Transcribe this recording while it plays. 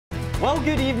Well,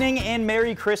 good evening and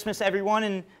Merry Christmas, everyone.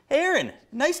 And Aaron,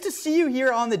 nice to see you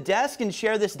here on the desk and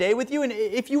share this day with you. And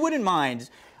if you wouldn't mind,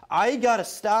 I got a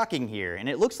stocking here, and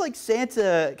it looks like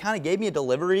Santa kind of gave me a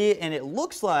delivery, and it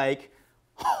looks like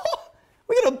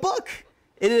we got a book.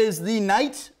 It is The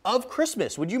Night of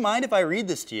Christmas. Would you mind if I read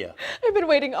this to you? I've been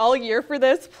waiting all year for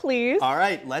this, please. All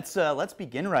right, let's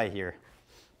begin right here.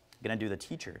 I'm gonna do the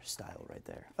teacher style right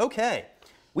there. Okay,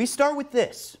 we start with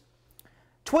this.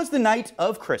 'Twas the night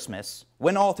of Christmas,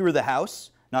 when all through the house,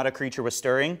 not a creature was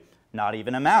stirring, not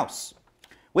even a mouse.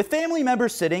 With family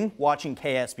members sitting, watching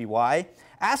KSBY,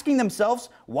 asking themselves,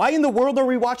 why in the world are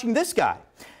we watching this guy?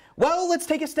 Well, let's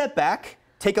take a step back,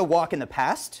 take a walk in the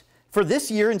past, for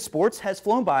this year in sports has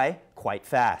flown by quite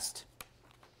fast.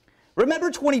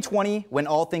 Remember 2020 when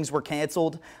all things were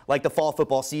canceled, like the fall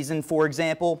football season, for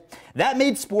example? That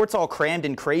made sports all crammed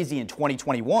and crazy in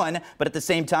 2021, but at the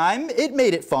same time, it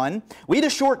made it fun. We had a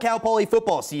short Cal Poly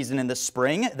football season in the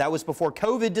spring. That was before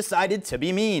COVID decided to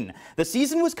be mean. The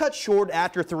season was cut short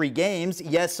after 3 games.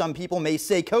 Yes, some people may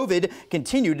say COVID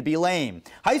continued to be lame.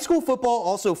 High school football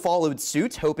also followed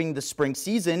suit, hoping the spring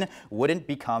season wouldn't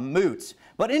become moot.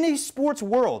 But in a sports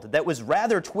world that was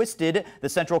rather twisted, the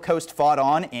Central Coast fought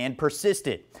on and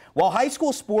persisted. While high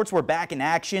school sports were back in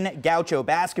action, Gaucho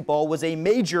basketball was a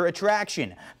major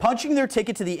attraction, punching their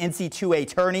ticket to the NC2A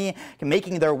tourney,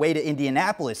 making their way to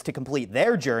Indianapolis to complete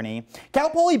their journey. Cal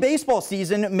Poly baseball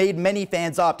season made many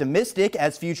fans optimistic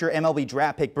as future MLB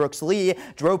draft pick Brooks Lee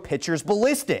drove pitchers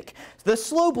ballistic. The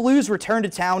slow blues returned to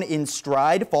town in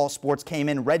stride. Fall sports came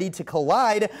in ready to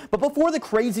collide, but before the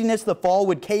craziness the fall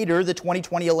would cater, the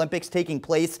 2020 Olympics taking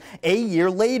place a year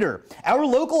later. Our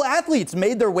local athletes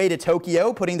made their way to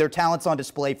Tokyo, putting their talents on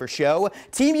display for show.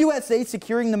 Team USA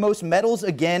securing the most medals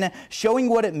again, showing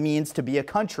what it means to be a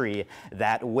country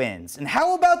that wins. And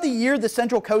how about the year the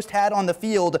Central Coast had on the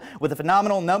field? With a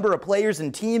phenomenal number of players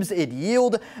and teams it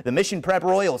yielded, the Mission Prep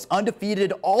Royals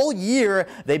undefeated all year.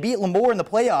 They beat Lemoore in the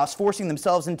playoffs, forcing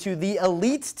themselves into the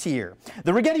elite tier.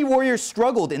 The Rigetti Warriors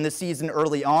struggled in the season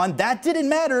early on. That didn't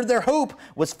matter. Their hope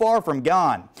was far from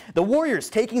gone. The Warriors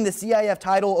taking the CIF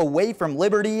title away from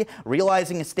Liberty,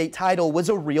 realizing a state title was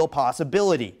a real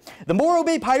possibility. The Morro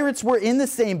Bay Pirates were in the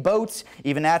same boat.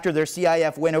 Even after their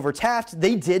CIF win over Taft,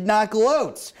 they did not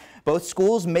gloat. Both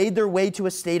schools made their way to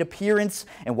a state appearance,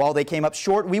 and while they came up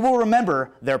short, we will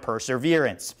remember their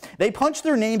perseverance. They punched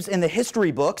their names in the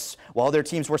history books while their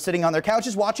teams were sitting on their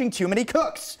couches watching Too Many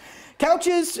Cooks.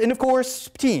 Couches and, of course,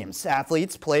 teams,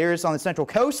 athletes, players on the Central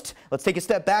Coast. Let's take a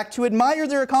step back to admire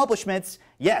their accomplishments.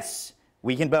 Yes,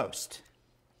 we can boast.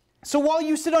 So while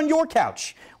you sit on your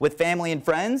couch with family and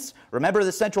friends, remember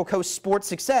the Central Coast sports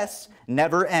success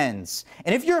never ends.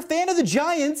 And if you're a fan of the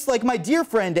Giants, like my dear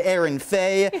friend Aaron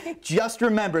Fay, just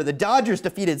remember the Dodgers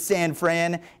defeated San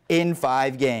Fran in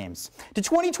 5 games. To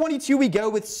 2022 we go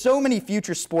with so many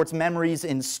future sports memories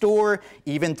in store.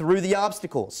 Even through the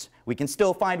obstacles, we can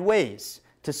still find ways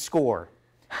to score.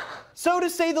 So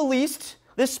to say the least,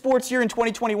 this sports year in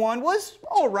 2021 was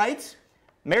all right.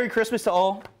 Merry Christmas to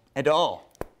all, and to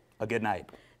all, a good night.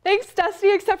 Thanks,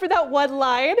 Dusty, except for that one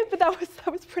line, but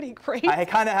that was pretty great. I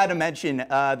kind of had to mention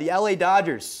the LA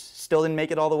Dodgers still didn't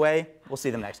make it all the way. We'll see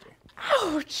them next year.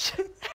 Ouch.